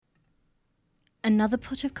Another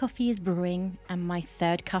pot of coffee is brewing, and my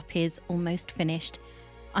third cup is almost finished.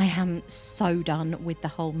 I am so done with the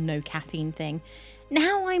whole no caffeine thing.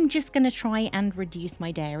 Now I'm just going to try and reduce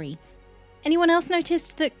my dairy. Anyone else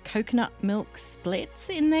noticed that coconut milk splits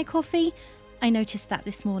in their coffee? I noticed that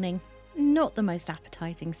this morning. Not the most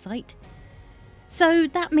appetizing sight. So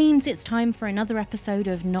that means it's time for another episode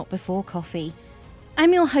of Not Before Coffee.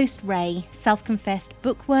 I'm your host Ray, self-confessed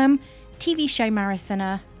bookworm, TV show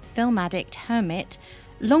marathoner, film addict, hermit,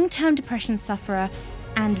 long-term depression sufferer,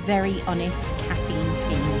 and very honest caffeine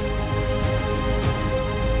fiend.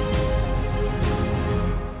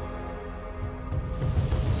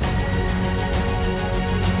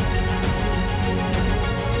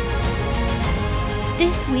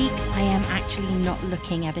 This week, I am actually not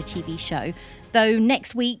looking at a TV show, though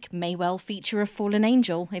next week may well feature A Fallen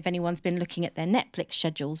Angel if anyone's been looking at their Netflix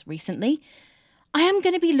schedules recently. I am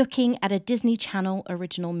going to be looking at a Disney Channel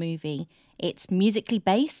original movie. It's musically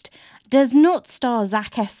based, does not star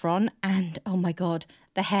Zac Efron, and oh my god,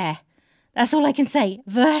 the hair. That's all I can say,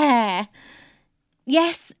 the hair.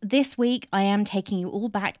 Yes, this week I am taking you all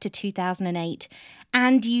back to 2008,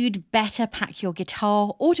 and you'd better pack your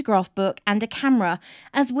guitar, autograph book, and a camera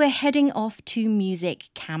as we're heading off to music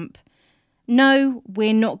camp. No,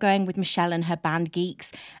 we're not going with Michelle and her band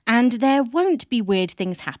geeks, and there won't be weird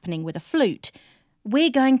things happening with a flute.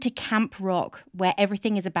 We're going to Camp Rock, where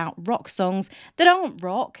everything is about rock songs that aren't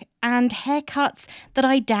rock and haircuts that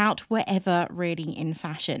I doubt were ever really in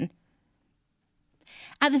fashion.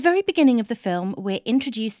 At the very beginning of the film, we're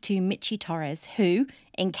introduced to Michi Torres, who,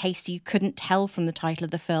 in case you couldn't tell from the title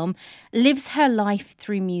of the film, lives her life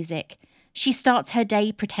through music. She starts her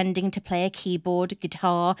day pretending to play a keyboard,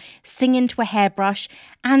 guitar, sing into a hairbrush,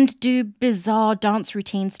 and do bizarre dance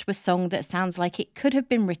routines to a song that sounds like it could have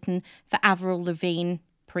been written for Avril Lavigne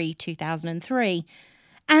pre-2003.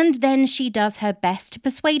 And then she does her best to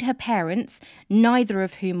persuade her parents, neither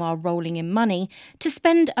of whom are rolling in money, to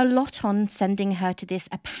spend a lot on sending her to this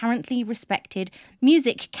apparently respected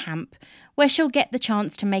music camp, where she'll get the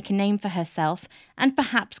chance to make a name for herself and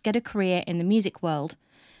perhaps get a career in the music world.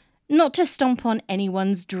 Not to stomp on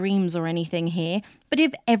anyone's dreams or anything here, but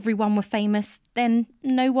if everyone were famous, then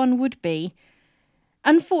no one would be.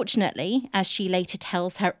 Unfortunately, as she later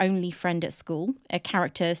tells her only friend at school, a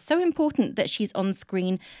character so important that she's on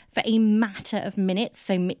screen for a matter of minutes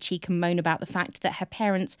so Michi can moan about the fact that her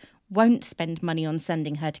parents won't spend money on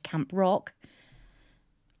sending her to Camp Rock,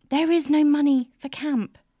 there is no money for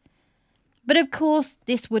camp. But of course,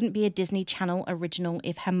 this wouldn't be a Disney Channel original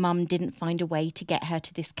if her mum didn't find a way to get her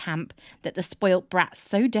to this camp that the spoilt brat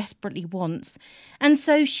so desperately wants. And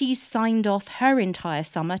so she's signed off her entire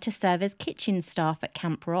summer to serve as kitchen staff at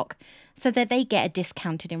Camp Rock so that they get a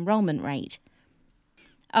discounted enrolment rate.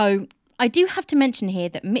 Oh, I do have to mention here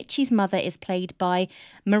that Michi's mother is played by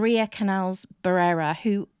Maria Canals Barrera,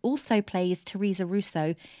 who also plays Teresa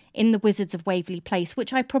Russo in The Wizards of Waverly Place,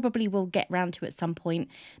 which I probably will get round to at some point,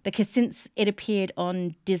 because since it appeared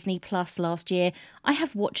on Disney Plus last year, I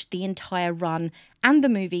have watched the entire run and the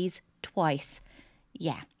movies twice.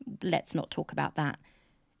 Yeah, let's not talk about that.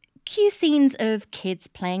 Cue scenes of kids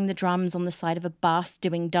playing the drums on the side of a bus,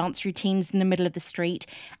 doing dance routines in the middle of the street,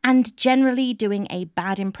 and generally doing a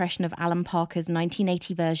bad impression of Alan Parker's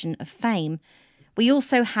 1980 version of Fame. We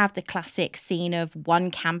also have the classic scene of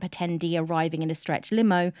one camp attendee arriving in a stretch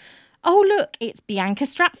limo. Oh look, it's Bianca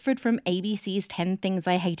Stratford from ABC's 10 Things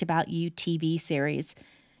I Hate About You TV series.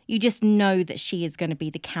 You just know that she is going to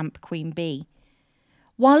be the camp queen bee.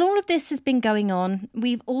 While all of this has been going on,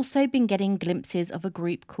 we've also been getting glimpses of a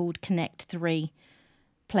group called Connect 3,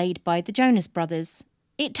 played by the Jonas Brothers.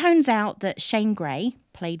 It turns out that Shane Gray,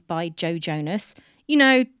 played by Joe Jonas, you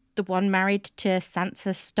know, the one married to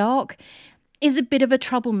Sansa Stark, is a bit of a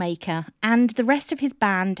troublemaker, and the rest of his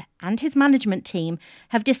band and his management team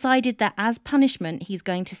have decided that as punishment he's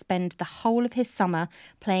going to spend the whole of his summer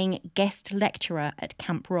playing guest lecturer at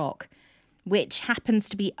Camp Rock, which happens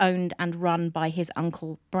to be owned and run by his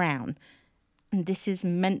uncle Brown. And this is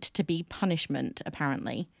meant to be punishment,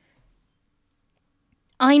 apparently.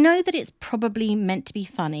 I know that it's probably meant to be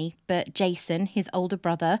funny, but Jason, his older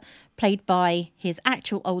brother, played by his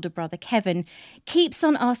actual older brother Kevin, keeps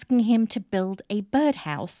on asking him to build a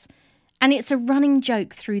birdhouse. And it's a running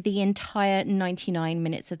joke through the entire 99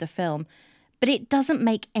 minutes of the film. But it doesn't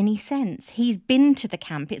make any sense. He's been to the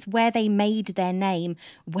camp. It's where they made their name,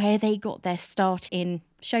 where they got their start in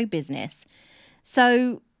show business.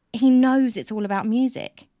 So he knows it's all about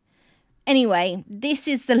music. Anyway, this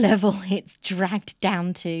is the level it's dragged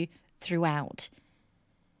down to throughout.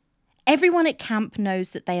 Everyone at camp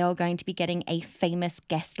knows that they are going to be getting a famous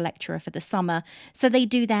guest lecturer for the summer, so they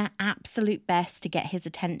do their absolute best to get his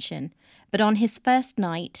attention. But on his first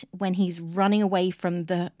night, when he's running away from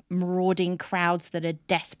the marauding crowds that are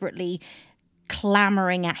desperately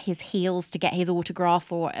clamouring at his heels to get his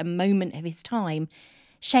autograph or a moment of his time,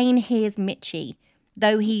 Shane hears Mitchie,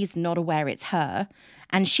 though he's not aware it's her,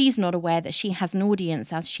 and she's not aware that she has an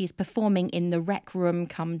audience as she's performing in the rec room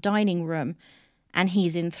cum dining room, and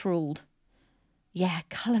he's enthralled. Yeah,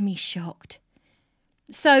 colour me shocked.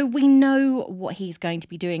 So we know what he's going to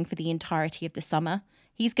be doing for the entirety of the summer.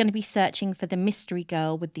 He's going to be searching for the mystery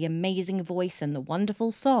girl with the amazing voice and the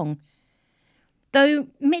wonderful song. Though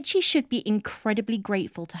Mitchie should be incredibly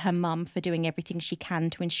grateful to her mum for doing everything she can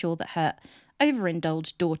to ensure that her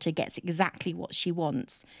overindulged daughter gets exactly what she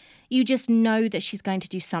wants, you just know that she's going to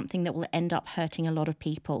do something that will end up hurting a lot of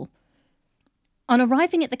people. On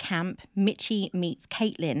arriving at the camp, Mitchie meets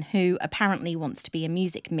Caitlin, who apparently wants to be a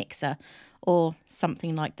music mixer, or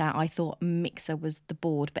something like that. I thought mixer was the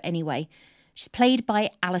board, but anyway. She's played by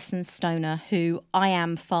Alison Stoner, who I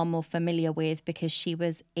am far more familiar with because she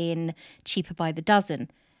was in Cheaper by the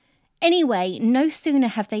Dozen. Anyway, no sooner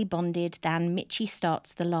have they bonded than Mitchie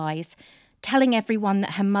starts the lies, telling everyone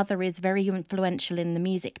that her mother is very influential in the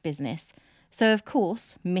music business. So, of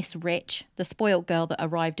course, Miss Rich, the spoiled girl that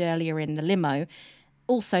arrived earlier in the limo,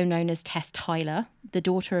 also known as Tess Tyler, the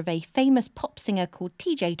daughter of a famous pop singer called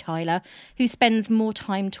TJ Tyler, who spends more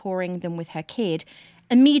time touring than with her kid,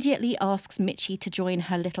 immediately asks Mitchie to join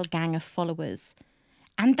her little gang of followers.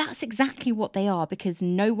 And that's exactly what they are, because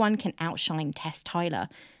no one can outshine Tess Tyler.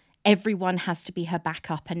 Everyone has to be her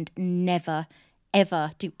backup and never,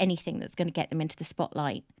 ever do anything that's going to get them into the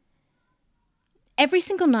spotlight. Every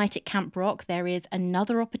single night at Camp Rock, there is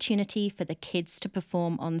another opportunity for the kids to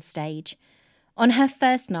perform on stage. On her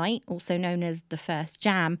first night, also known as the first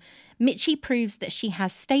jam, Mitchie proves that she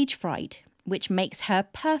has stage fright, which makes her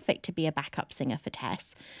perfect to be a backup singer for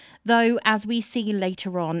Tess. Though, as we see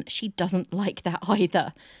later on, she doesn't like that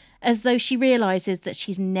either, as though she realises that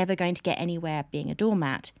she's never going to get anywhere being a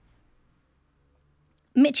doormat.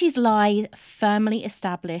 Mitchie's lie firmly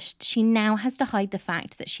established, she now has to hide the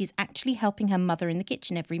fact that she's actually helping her mother in the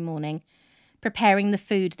kitchen every morning, preparing the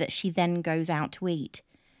food that she then goes out to eat.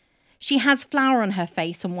 She has flour on her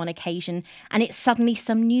face on one occasion, and it's suddenly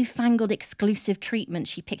some newfangled exclusive treatment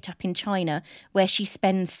she picked up in China, where she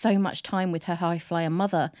spends so much time with her high-flyer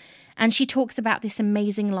mother, and she talks about this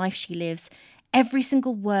amazing life she lives. Every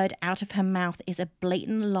single word out of her mouth is a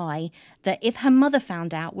blatant lie that, if her mother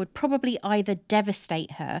found out, would probably either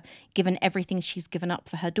devastate her, given everything she's given up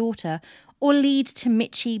for her daughter, or lead to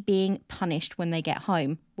Mitchie being punished when they get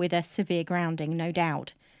home, with a severe grounding, no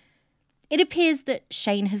doubt. It appears that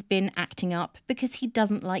Shane has been acting up because he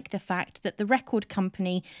doesn't like the fact that the record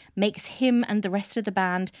company makes him and the rest of the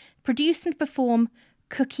band produce and perform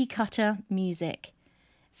cookie-cutter music.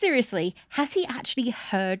 Seriously, has he actually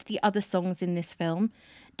heard the other songs in this film?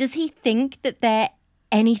 Does he think that they're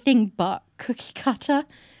anything but cookie cutter?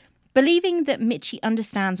 Believing that Mitchie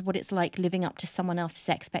understands what it's like living up to someone else's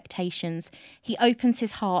expectations, he opens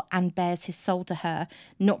his heart and bares his soul to her,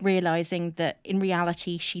 not realising that in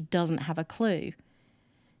reality she doesn't have a clue.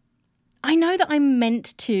 I know that I'm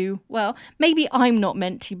meant to, well, maybe I'm not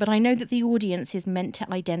meant to, but I know that the audience is meant to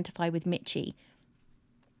identify with Mitchie.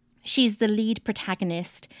 She's the lead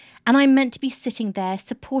protagonist, and I'm meant to be sitting there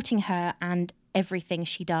supporting her and everything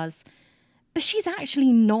she does. But she's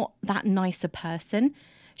actually not that nice a person.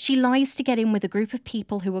 She lies to get in with a group of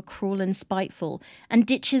people who are cruel and spiteful, and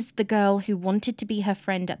ditches the girl who wanted to be her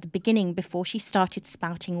friend at the beginning before she started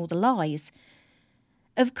spouting all the lies.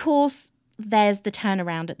 Of course, there's the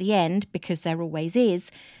turnaround at the end, because there always is,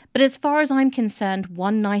 but as far as I'm concerned,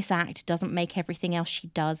 one nice act doesn't make everything else she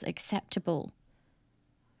does acceptable.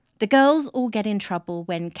 The girls all get in trouble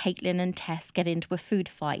when Caitlin and Tess get into a food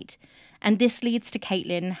fight, and this leads to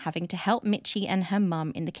Caitlin having to help Mitchie and her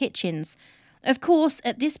mum in the kitchens. Of course,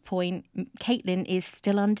 at this point, Caitlin is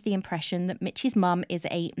still under the impression that Mitchie's mum is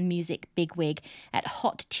a music bigwig at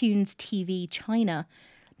Hot Tunes TV China.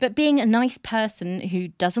 But being a nice person who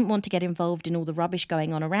doesn't want to get involved in all the rubbish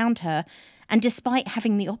going on around her, and despite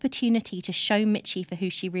having the opportunity to show Mitchie for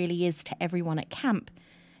who she really is to everyone at camp,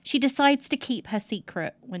 she decides to keep her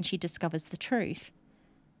secret when she discovers the truth.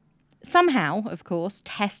 Somehow, of course,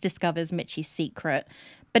 Tess discovers Mitchie's secret,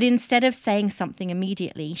 but instead of saying something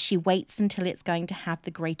immediately, she waits until it's going to have the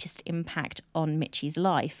greatest impact on Mitchie's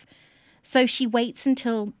life. So she waits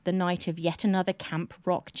until the night of yet another Camp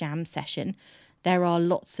Rock jam session. There are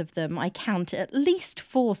lots of them. I count at least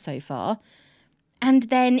 4 so far. And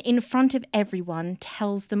then, in front of everyone,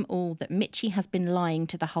 tells them all that Mitchie has been lying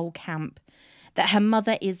to the whole camp, that her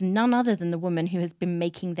mother is none other than the woman who has been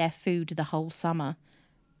making their food the whole summer.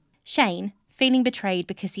 Shane, feeling betrayed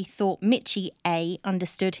because he thought Mitchie A,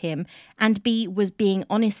 understood him, and B, was being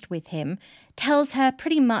honest with him, tells her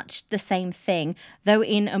pretty much the same thing, though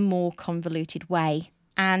in a more convoluted way,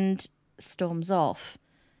 and storms off.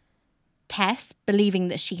 Tess, believing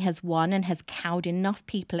that she has won and has cowed enough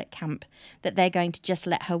people at camp that they're going to just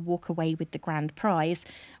let her walk away with the grand prize,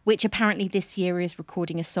 which apparently this year is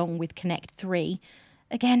recording a song with Connect 3.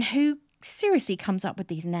 Again, who seriously comes up with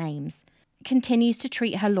these names? Continues to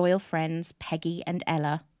treat her loyal friends, Peggy and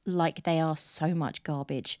Ella, like they are so much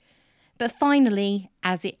garbage. But finally,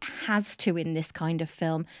 as it has to in this kind of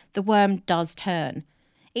film, the worm does turn.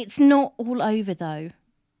 It's not all over though,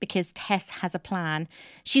 because Tess has a plan.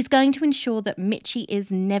 She's going to ensure that Mitchie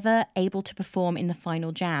is never able to perform in the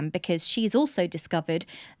final jam, because she's also discovered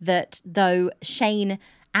that though Shane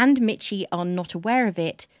and Mitchie are not aware of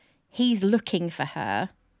it, he's looking for her.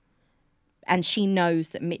 And she knows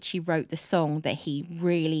that Mitchie wrote the song that he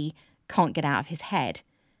really can't get out of his head.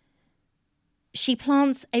 She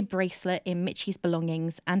plants a bracelet in Mitchie's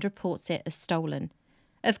belongings and reports it as stolen.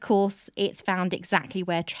 Of course, it's found exactly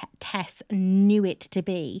where Tess knew it to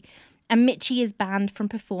be, and Mitchie is banned from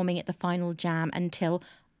performing at the final jam until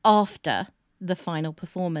after the final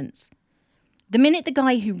performance. The minute the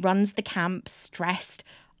guy who runs the camp stressed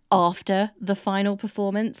after the final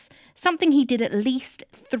performance, something he did at least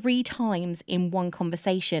 3 times in one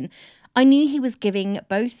conversation, I knew he was giving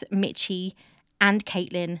both Mitchie and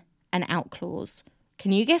Caitlin an out clause.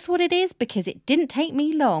 Can you guess what it is? Because it didn't take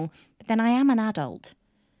me long, but then I am an adult.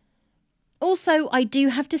 Also, I do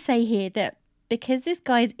have to say here that because this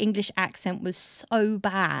guy's English accent was so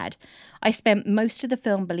bad, I spent most of the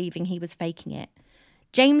film believing he was faking it.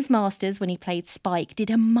 James Masters, when he played Spike, did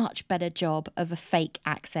a much better job of a fake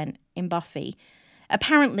accent in Buffy.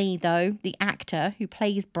 Apparently, though, the actor who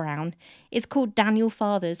plays Brown is called Daniel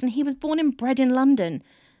Fathers, and he was born and bred in London.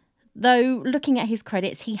 Though, looking at his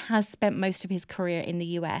credits, he has spent most of his career in the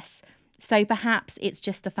US. So perhaps it's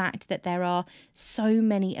just the fact that there are so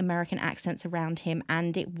many American accents around him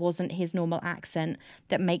and it wasn't his normal accent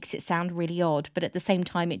that makes it sound really odd. But at the same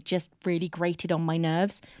time, it just really grated on my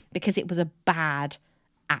nerves because it was a bad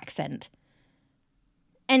accent.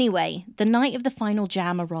 Anyway, the night of the final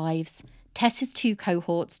jam arrives. Tess's 2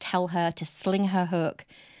 cohorts tell her to sling her hook,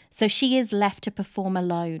 so she is left to perform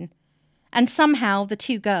alone. And somehow the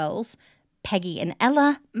 2 girls, Peggy and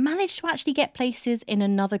Ella, manage to actually get places in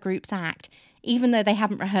another group's act, even though they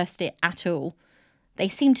haven't rehearsed it at all. They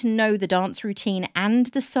seem to know the dance routine and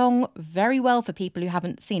the song very well for people who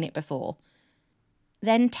haven't seen it before.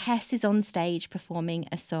 Then Tess is on stage performing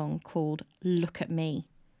a song called Look at Me.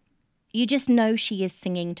 You just know she is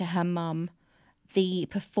singing to her mum, the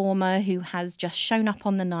performer who has just shown up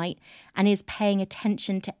on the night and is paying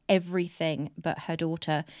attention to everything but her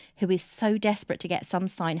daughter, who is so desperate to get some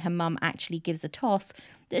sign her mum actually gives a toss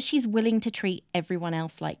that she's willing to treat everyone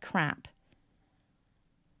else like crap.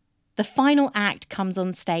 The final act comes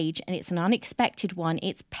on stage and it's an unexpected one.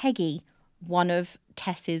 It's Peggy, one of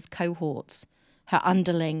Tess's cohorts, her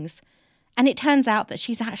underlings. And it turns out that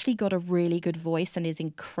she's actually got a really good voice and is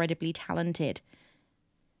incredibly talented.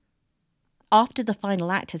 After the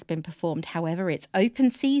final act has been performed, however, it's open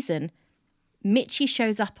season. Mitchie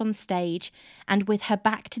shows up on stage and with her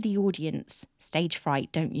back to the audience, stage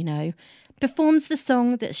fright, don't you know, performs the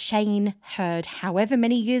song that Shane heard however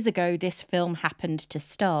many years ago this film happened to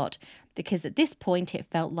start, because at this point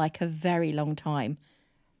it felt like a very long time.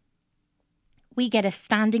 We get a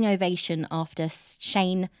standing ovation after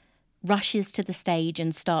Shane rushes to the stage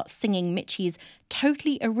and starts singing Mitchie's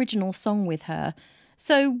totally original song with her.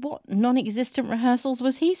 So what non-existent rehearsals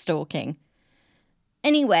was he stalking?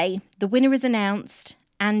 Anyway, the winner is announced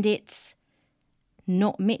and it's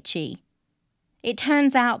not Mitchie. It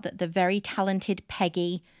turns out that the very talented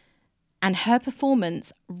Peggy and her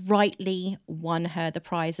performance rightly won her the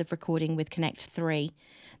prize of recording with Connect 3.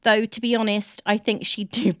 Though, to be honest, I think she'd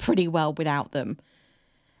do pretty well without them.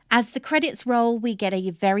 As the credits roll, we get a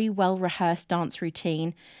very well-rehearsed dance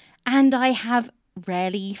routine, and I have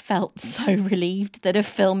rarely felt so relieved that a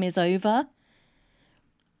film is over.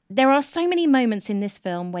 There are so many moments in this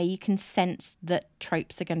film where you can sense that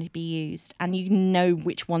tropes are going to be used, and you know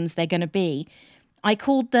which ones they're going to be. I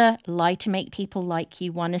called the lie to make people like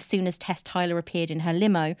you one as soon as Tess Tyler appeared in her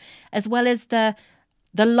limo, as well as the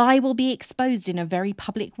lie will be exposed in a very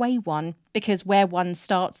public way one, because where one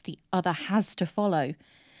starts, the other has to follow.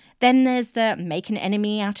 Then there's the make an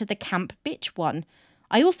enemy out of the camp bitch one.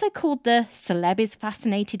 I also called the Celeb is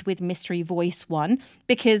Fascinated with Mystery Voice one,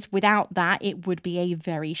 because without that, it would be a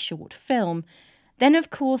very short film. Then, of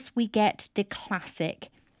course, we get the classic,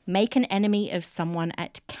 make an enemy of someone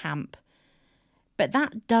at camp. But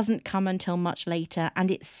that doesn't come until much later,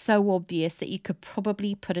 and it's so obvious that you could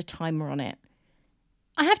probably put a timer on it.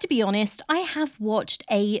 I have to be honest, I have watched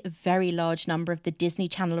a very large number of the Disney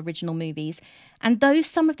Channel original movies, and though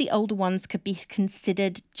some of the older ones could be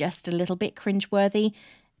considered just a little bit cringeworthy,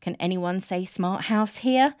 can anyone say Smart House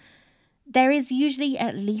here? There is usually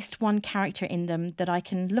at least one character in them that I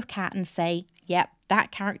can look at and say, yep,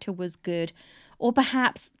 that character was good. Or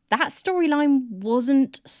perhaps that storyline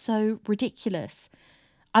wasn't so ridiculous.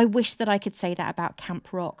 I wish that I could say that about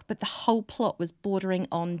Camp Rock, but the whole plot was bordering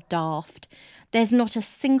on daft. There's not a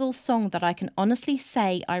single song that I can honestly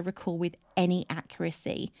say I recall with any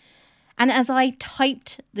accuracy. And as I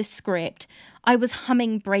typed the script, I was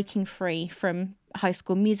humming Breaking Free from High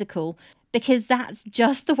School Musical, because that's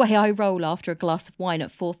just the way I roll after a glass of wine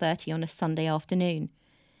at 4:30 on a Sunday afternoon.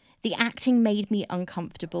 The acting made me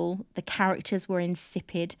uncomfortable, the characters were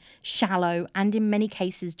insipid, shallow, and in many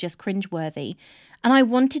cases just cringeworthy. And I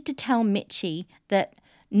wanted to tell Mitchie that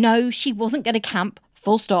no, she wasn't going to camp,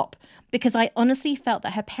 full stop, because I honestly felt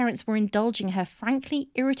that her parents were indulging her frankly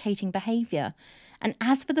irritating behaviour. And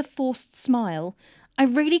as for the forced smile, I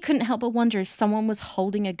really couldn't help but wonder if someone was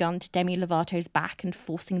holding a gun to Demi Lovato's back and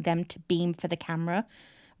forcing them to beam for the camera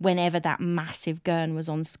whenever that massive gurn was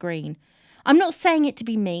on screen. I'm not saying it to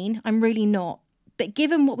be mean, I'm really not. But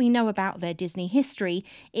given what we know about their Disney history,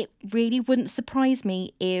 it really wouldn't surprise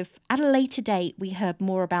me if, at a later date, we heard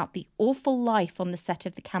more about the awful life on the set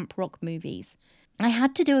of the Camp Rock movies. I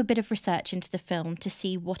had to do a bit of research into the film to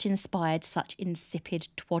see what inspired such insipid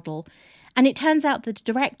twaddle, and it turns out the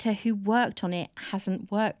director who worked on it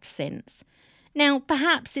hasn't worked since. Now,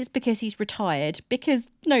 perhaps it's because he's retired, because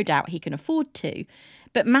no doubt he can afford to.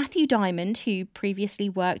 But Matthew Diamond, who previously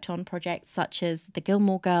worked on projects such as The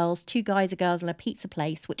Gilmore Girls, Two Guys, a Girls and a Pizza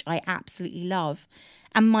Place, which I absolutely love,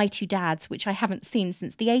 and My Two Dads, which I haven't seen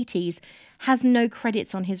since the 80s, has no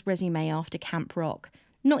credits on his resume after Camp Rock,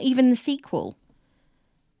 not even the sequel.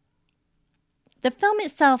 The film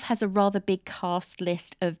itself has a rather big cast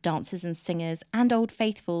list of dancers and singers and old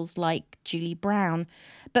faithfuls like Julie Brown,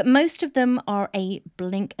 but most of them are a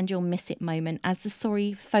blink and you'll miss it moment as the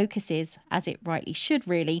story focuses, as it rightly should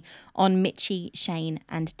really, on Mitchie, Shane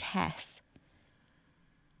and Tess.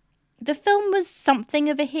 The film was something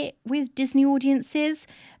of a hit with Disney audiences,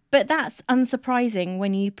 but that's unsurprising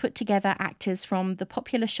when you put together actors from the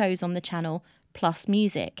popular shows on the channel plus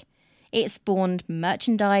music. It spawned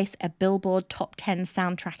merchandise, a Billboard Top 10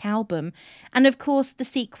 soundtrack album, and of course the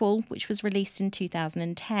sequel, which was released in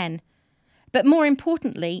 2010. But more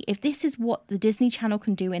importantly, if this is what the Disney Channel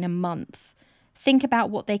can do in a month, think about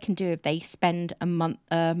what they can do if they spend a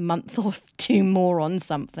month or two more on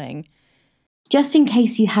something. Just in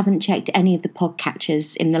case you haven't checked any of the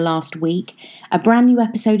podcatchers in the last week, a brand new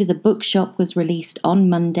episode of The Bookshop was released on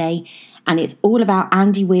Monday, and it's all about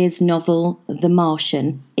Andy Weir's novel, The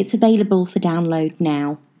Martian. It's available for download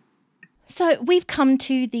now. So we've come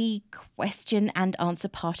to the question and answer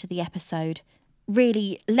part of the episode.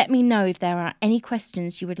 Really, let me know if there are any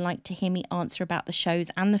questions you would like to hear me answer about the shows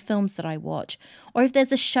and the films that I watch, or if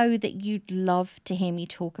there's a show that you'd love to hear me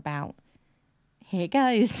talk about. Here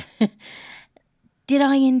goes. Did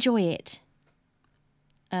I enjoy it?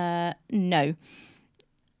 No.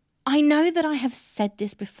 I know that I have said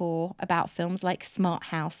this before about films like Smart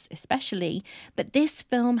House especially, but this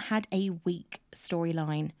film had a weak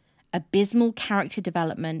storyline, abysmal character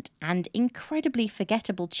development, and incredibly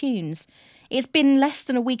forgettable tunes. It's been less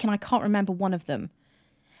than a week and I can't remember one of them.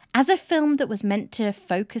 As a film that was meant to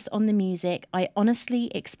focus on the music, I honestly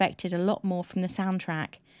expected a lot more from the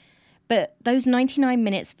soundtrack. But those 99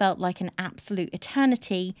 minutes felt like an absolute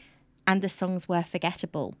eternity, and the songs were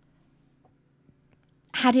forgettable.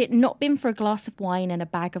 Had it not been for a glass of wine and a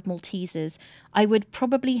bag of Maltesers, I would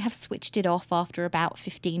probably have switched it off after about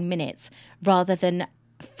 15 minutes, rather than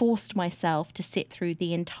forced myself to sit through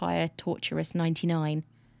the entire torturous 99.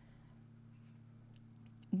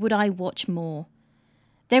 Would I watch more?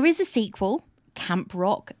 There is a sequel, Camp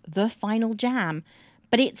Rock, The Final Jam,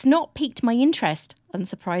 but it's not piqued my interest,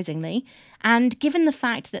 unsurprisingly, and given the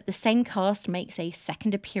fact that the same cast makes a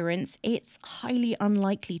second appearance, it's highly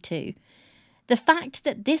unlikely to. The fact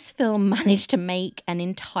that this film managed to make an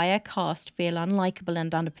entire cast feel unlikable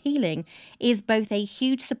and unappealing is both a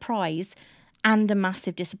huge surprise and a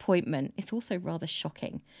massive disappointment. It's also rather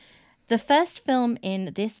shocking. The first film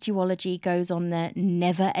in this duology goes on the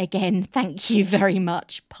never again, thank you very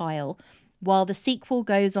much pile, while the sequel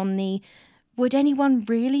goes on the Would anyone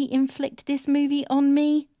really inflict this movie on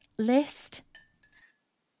me? List.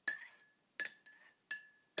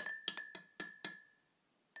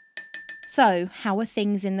 So, how are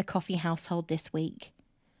things in the Coffey household this week?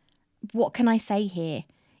 What can I say here?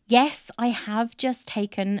 Yes, I have just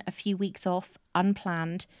taken a few weeks off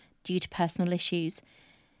unplanned due to personal issues.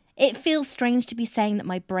 It feels strange to be saying that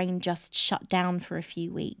my brain just shut down for a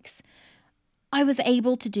few weeks. I was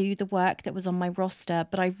able to do the work that was on my roster,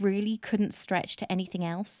 but I really couldn't stretch to anything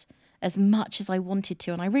else as much as I wanted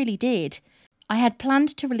to, and I really did. I had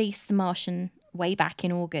planned to release The Martian way back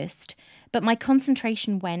in August, but my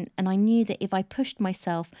concentration went, and I knew that if I pushed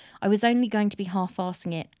myself, I was only going to be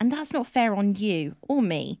half-arsing it, and that's not fair on you or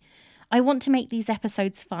me. I want to make these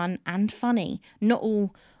episodes fun and funny, not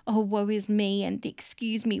all, oh, woe is me, and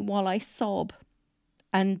excuse me while I sob.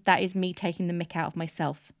 And that is me taking the mick out of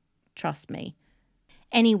myself. Trust me.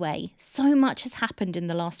 Anyway, so much has happened in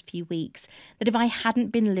the last few weeks that if I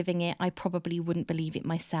hadn't been living it, I probably wouldn't believe it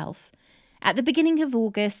myself. At the beginning of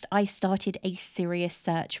August, I started a serious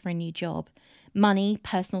search for a new job. Money,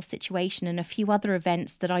 personal situation, and a few other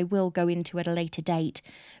events that I will go into at a later date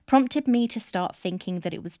prompted me to start thinking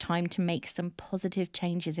that it was time to make some positive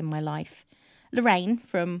changes in my life. Lorraine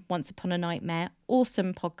from Once Upon a Nightmare,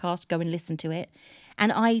 awesome podcast, go and listen to it,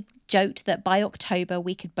 and I joked that by October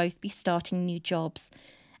we could both be starting new jobs.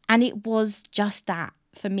 And it was just that,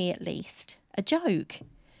 for me at least, a joke.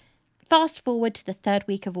 Fast forward to the third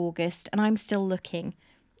week of August, and I'm still looking.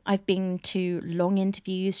 I've been to long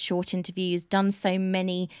interviews, short interviews, done so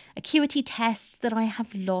many acuity tests that I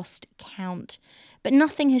have lost count. But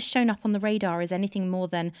nothing has shown up on the radar as anything more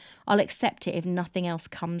than I'll accept it if nothing else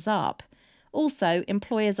comes up. Also,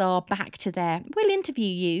 employers are back to their, we'll interview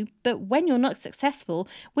you, but when you're not successful,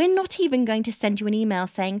 we're not even going to send you an email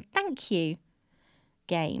saying thank you.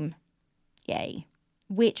 Game. Yay.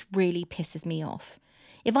 Which really pisses me off.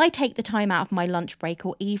 If I take the time out of my lunch break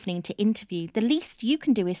or evening to interview, the least you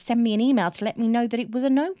can do is send me an email to let me know that it was a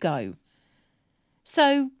no-go.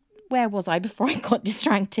 So, where was I before I got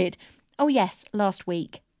distracted? Oh yes, last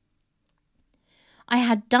week. I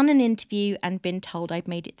had done an interview and been told I'd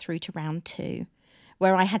made it through to round 2,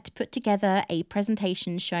 where I had to put together a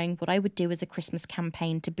presentation showing what I would do as a Christmas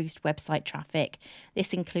campaign to boost website traffic.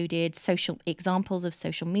 This included examples of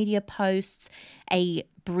social media posts, a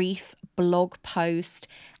brief blog post,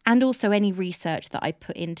 and also any research that I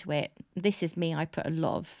put into it. This is me, I put a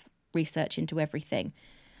lot of research into everything.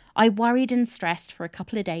 I worried and stressed for a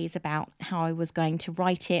couple of days about how I was going to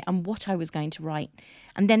write it and what I was going to write.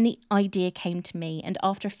 And then the idea came to me, and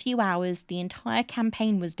after a few hours, the entire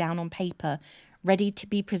campaign was down on paper, ready to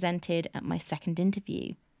be presented at my second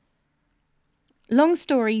interview. Long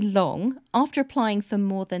story long, after applying for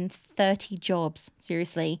more than 30 jobs,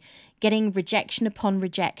 seriously, getting rejection upon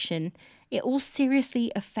rejection, it all seriously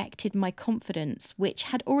affected my confidence, which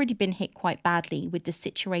had already been hit quite badly with the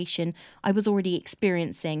situation I was already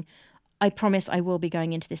experiencing. I promise I will be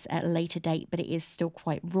going into this at a later date, but it is still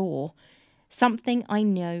quite raw. Something I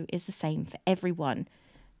know is the same for everyone.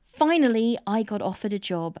 Finally, I got offered a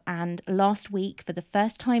job, and last week, for the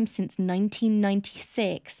first time since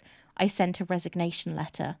 1996, I sent a resignation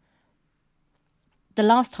letter. The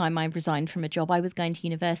last time I resigned from a job, I was going to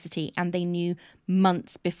university, and they knew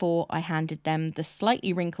months before I handed them the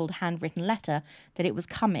slightly wrinkled handwritten letter that it was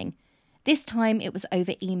coming. This time it was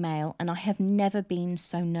over email, and I have never been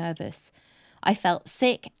so nervous. I felt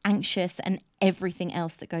sick, anxious, and everything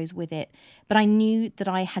else that goes with it, but I knew that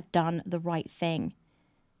I had done the right thing.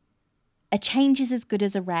 A change is as good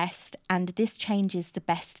as a rest, and this change is the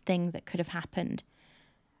best thing that could have happened.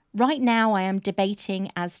 Right now, I am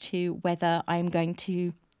debating as to whether I am going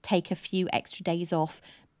to take a few extra days off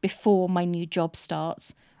before my new job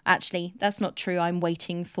starts. Actually, that's not true. I'm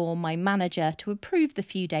waiting for my manager to approve the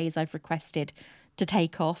few days I've requested to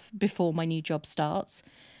take off before my new job starts.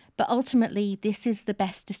 But ultimately, this is the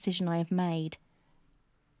best decision I have made.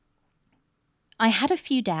 I had a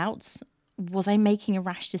few doubts. Was I making a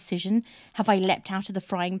rash decision? Have I leapt out of the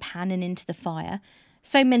frying pan and into the fire?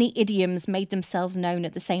 So many idioms made themselves known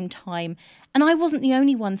at the same time, and I wasn't the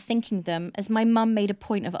only one thinking them, as my mum made a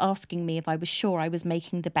point of asking me if I was sure I was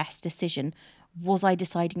making the best decision. Was I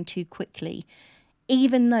deciding too quickly?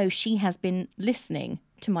 Even though she has been listening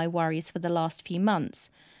to my worries for the last few months.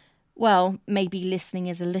 Well, maybe listening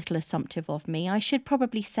is a little assumptive of me. I should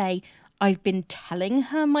probably say I've been telling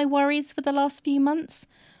her my worries for the last few months.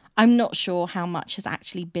 I'm not sure how much has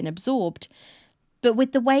actually been absorbed. But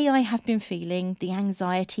with the way I have been feeling, the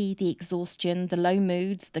anxiety, the exhaustion, the low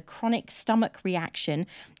moods, the chronic stomach reaction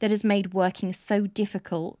that has made working so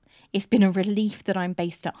difficult, it's been a relief that I'm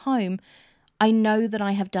based at home. I know that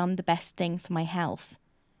I have done the best thing for my health.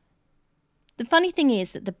 The funny thing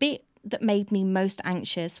is that the bit that made me most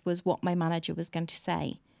anxious was what my manager was going to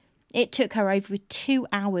say. It took her over 2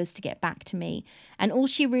 hours to get back to me, and all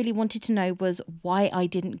she really wanted to know was why I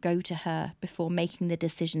didn't go to her before making the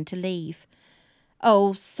decision to leave.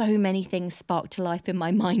 Oh, so many things sparked to life in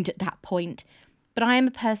my mind at that point, but I am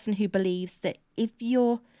a person who believes that if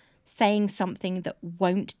you're saying something that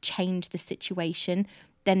won't change the situation,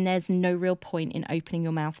 then there's no real point in opening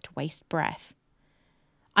your mouth to waste breath.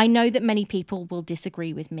 I know that many people will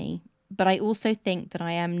disagree with me, but I also think that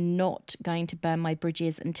I am not going to burn my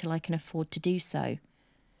bridges until I can afford to do so.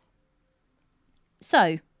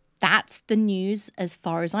 So, that's the news as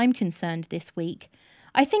far as I'm concerned this week.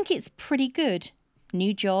 I think it's pretty good.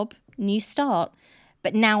 New job, new start,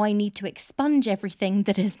 but now I need to expunge everything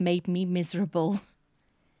that has made me miserable.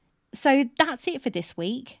 So that's it for this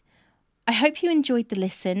week. I hope you enjoyed the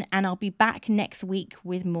listen, and I'll be back next week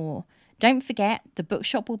with more. Don't forget, the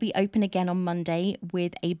bookshop will be open again on Monday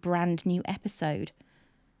with a brand new episode.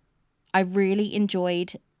 I really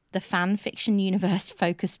enjoyed the fan fiction universe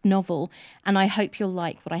focused novel, and I hope you'll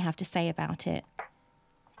like what I have to say about it.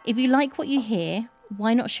 If you like what you hear,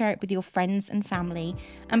 why not share it with your friends and family,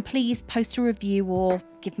 and please post a review or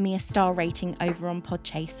give me a star rating over on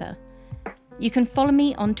Podchaser. You can follow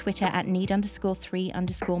me on Twitter at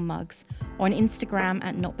need_3_mugs or on Instagram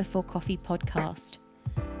at NotBeforeCoffeePodcast.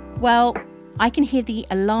 Well, I can hear the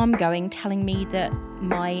alarm going telling me that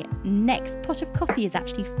my next pot of coffee is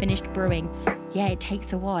actually finished brewing. Yeah, it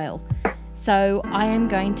takes a while. So I am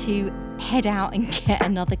going to head out and get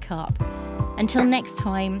another cup. Until next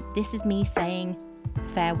time, this is me saying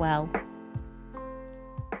farewell.